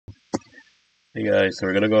Hey guys, so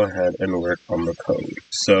we're going to go ahead and work on the code.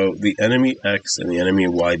 So the enemy X and the enemy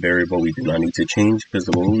Y variable we do not need to change because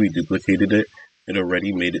the moment we duplicated it, it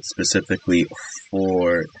already made it specifically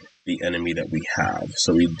for the enemy that we have.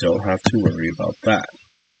 So we don't have to worry about that.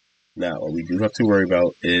 Now, what we do have to worry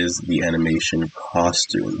about is the animation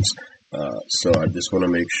costumes. So I just want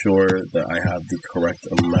to make sure that I have the correct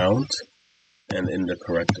amount and in the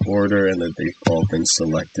correct order and that they've all been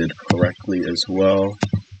selected correctly as well.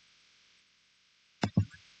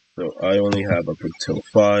 So I only have up until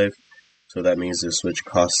 5, so that means to switch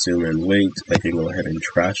costume and weight, I can go ahead and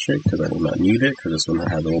trash it because I do not need it because this one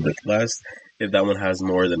has a little bit less. If that one has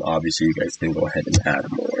more, then obviously you guys can go ahead and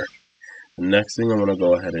add more. The next thing I'm going to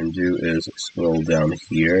go ahead and do is scroll down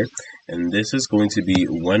here, and this is going to be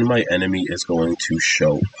when my enemy is going to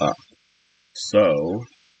show up. So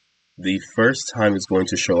the first time it's going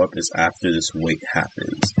to show up is after this wait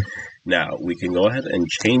happens. Now, we can go ahead and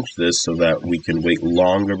change this so that we can wait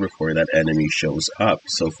longer before that enemy shows up.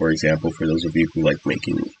 So, for example, for those of you who like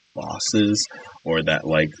making bosses or that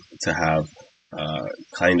like to have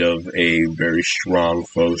kind of a very strong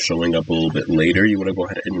foe showing up a little bit later, you want to go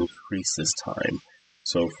ahead and increase this time.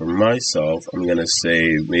 So for myself, I'm going to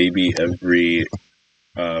say maybe every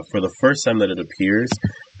for the first time that it appears,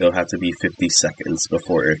 it'll have to be 50 seconds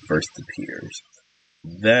before it first appears.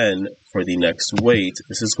 Then, for the next wait,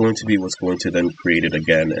 this is going to be what's going to then create it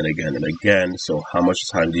again and again and again. So how much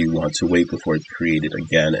time do you want to wait before it's created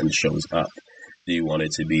again and shows up? Do you want it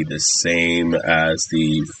to be the same as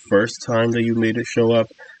the first time that you made it show up?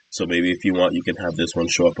 So maybe if you want, you can have this one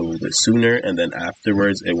show up a little bit sooner, and then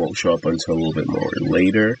afterwards, it won't show up until a little bit more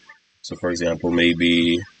later. So for example,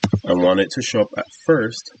 maybe I want it to show up at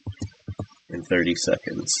first in 30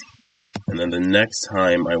 seconds. And then the next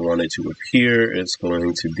time I want it to appear is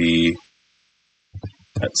going to be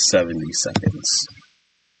at 70 seconds.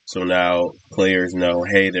 So now players know,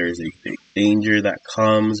 hey, there's a big danger that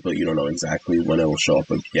comes, but you don't know exactly when it will show up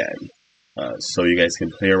again. So you guys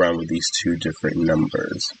can play around with these two different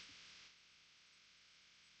numbers.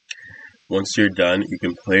 Once you're done, you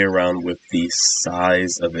can play around with the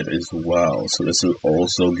size of it as well. So this will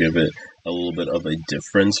also give it a little bit of a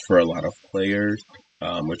difference for a lot of players.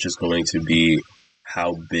 Which is going to be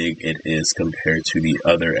how big it is compared to the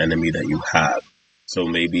other enemy that you have. So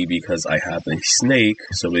maybe because I have a snake,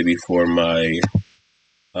 so maybe for my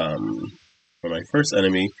first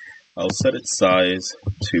enemy, I'll set its size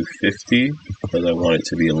to 50 because I want it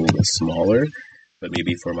to be a little bit smaller. But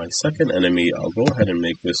maybe for my second enemy, I'll go ahead and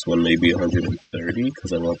make this one maybe 130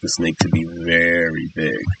 because I want the snake to be very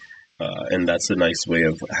big. And that's a nice way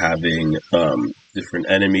of having different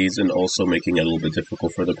enemies and also making it a little bit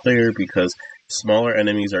difficult for the player because smaller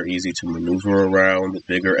enemies are easy to maneuver around.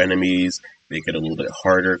 Bigger enemies make it a little bit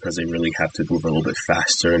harder because they really have to move a little bit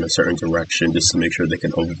faster in a certain direction just to make sure they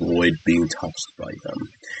can avoid being touched by them.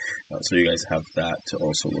 So you guys have that to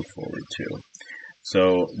also look forward to.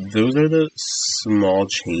 So those are the small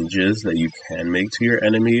changes that you can make to your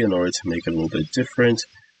enemy in order to make it a little bit different.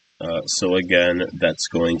 So again, that's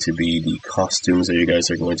going to be the costumes that you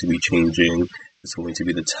guys are going to be changing. It's going to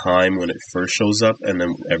be the time when it first shows up, and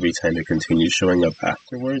then every time it continues showing up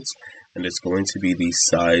afterwards. And it's going to be the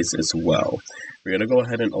size as well. We're going to go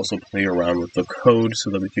ahead and also play around with the code so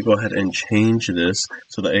that we can go ahead and change this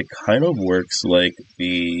so that it kind of works like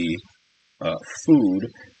the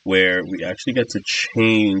food, where we actually get to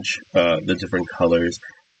change the different colors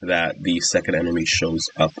that the second enemy shows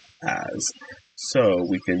up as. So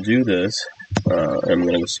we can do this. I'm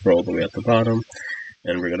going to scroll all the way at the bottom,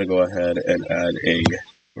 and we're going to go ahead and add a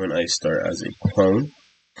when I start as a clone.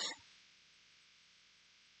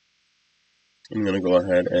 I'm going to go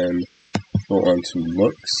ahead and go on to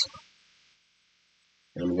looks.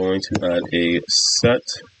 And I'm going to add a set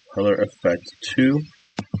color effect 2.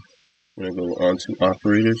 I'm going to go on to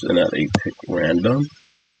operators and add a pick random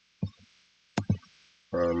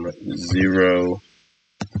from 0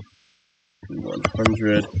 to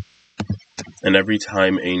 100. And every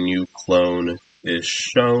time a new clone is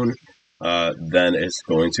shown, then it's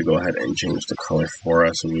going to go ahead and change the color for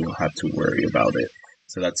us, so we don't have to worry about it.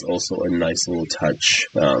 So that's also a nice little touch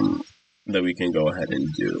that we can go ahead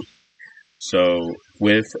and do. So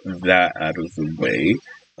with that out of the way,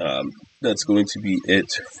 that's going to be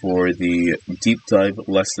it for the deep dive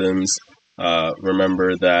lessons.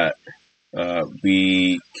 Remember that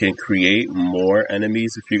we can create more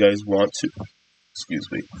enemies if you guys want to.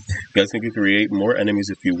 Excuse me. You guys can create more enemies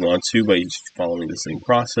if you want to by just following the same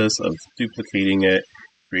process of duplicating it,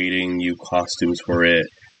 creating new costumes for it,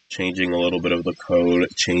 changing a little bit of the code,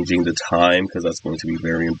 changing the time, because that's going to be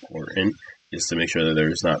very important, just to make sure that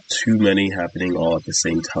there's not too many happening all at the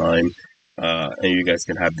same time. and you guys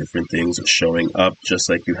can have different things showing up, just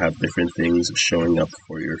like you have different things showing up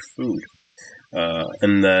for your food.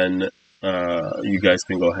 And then you guys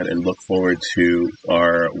can go ahead and look forward to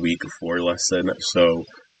our week 4 lesson. So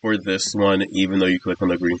for this one, even though you click on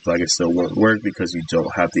the green flag, it still won't work because you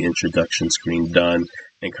don't have the introduction screen done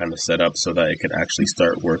and kind of set up so that it can actually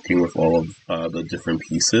start working with all of the different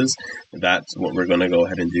pieces. That's what we're going to go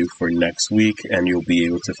ahead and do for next week, and you'll be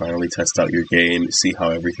able to finally test out your game, see how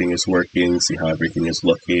everything is working, see how everything is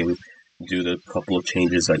looking, do the couple of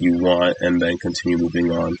changes that you want, and then continue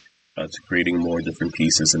moving on to creating more different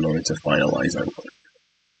pieces in order to finalize our work.